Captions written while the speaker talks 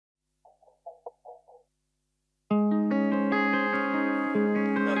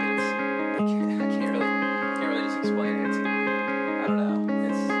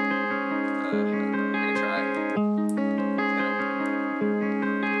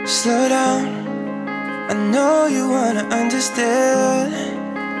Slow down, I know you wanna understand,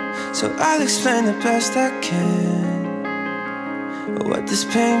 so I'll explain the best I can what this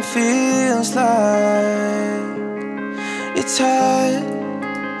pain feels like. It's hard,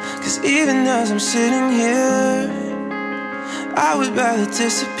 cause even as I'm sitting here, I would rather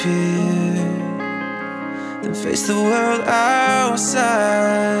disappear than face the world outside.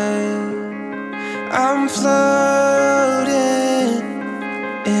 I'm floating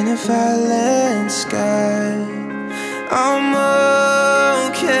in a violent sky. I'm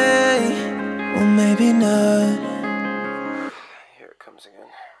okay, well maybe not. Here it comes again.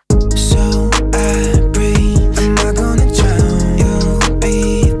 So I breathe, am I gonna drown? You'll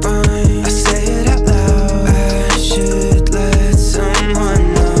be fine, I say it out loud. I should let someone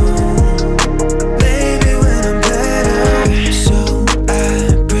know, maybe when I'm better. So I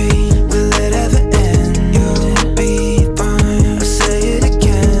breathe, will it ever end? You'll be fine, I say it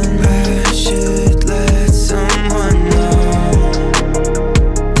again. I should let someone know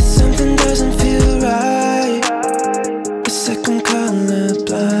that something doesn't feel right. It's like I'm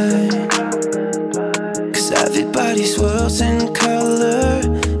colorblind, cause everybody's world's in color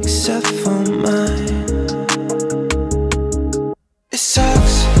except for mine. It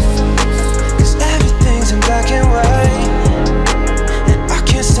sucks, cause everything's in black and white, and I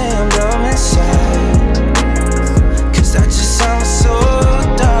can't say I'm numb inside, cause that just sounds so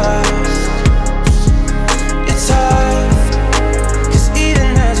dark. It's hard, cause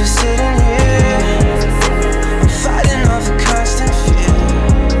even as you're sitting here, I'm fighting off a constant fear,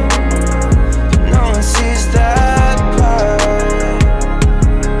 but no one sees that part.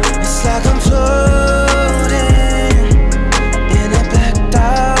 It's like I'm floating in a blacked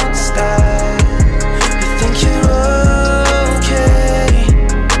out sky. You think you're okay,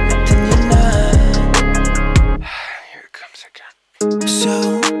 but then you're not. Here it comes again. So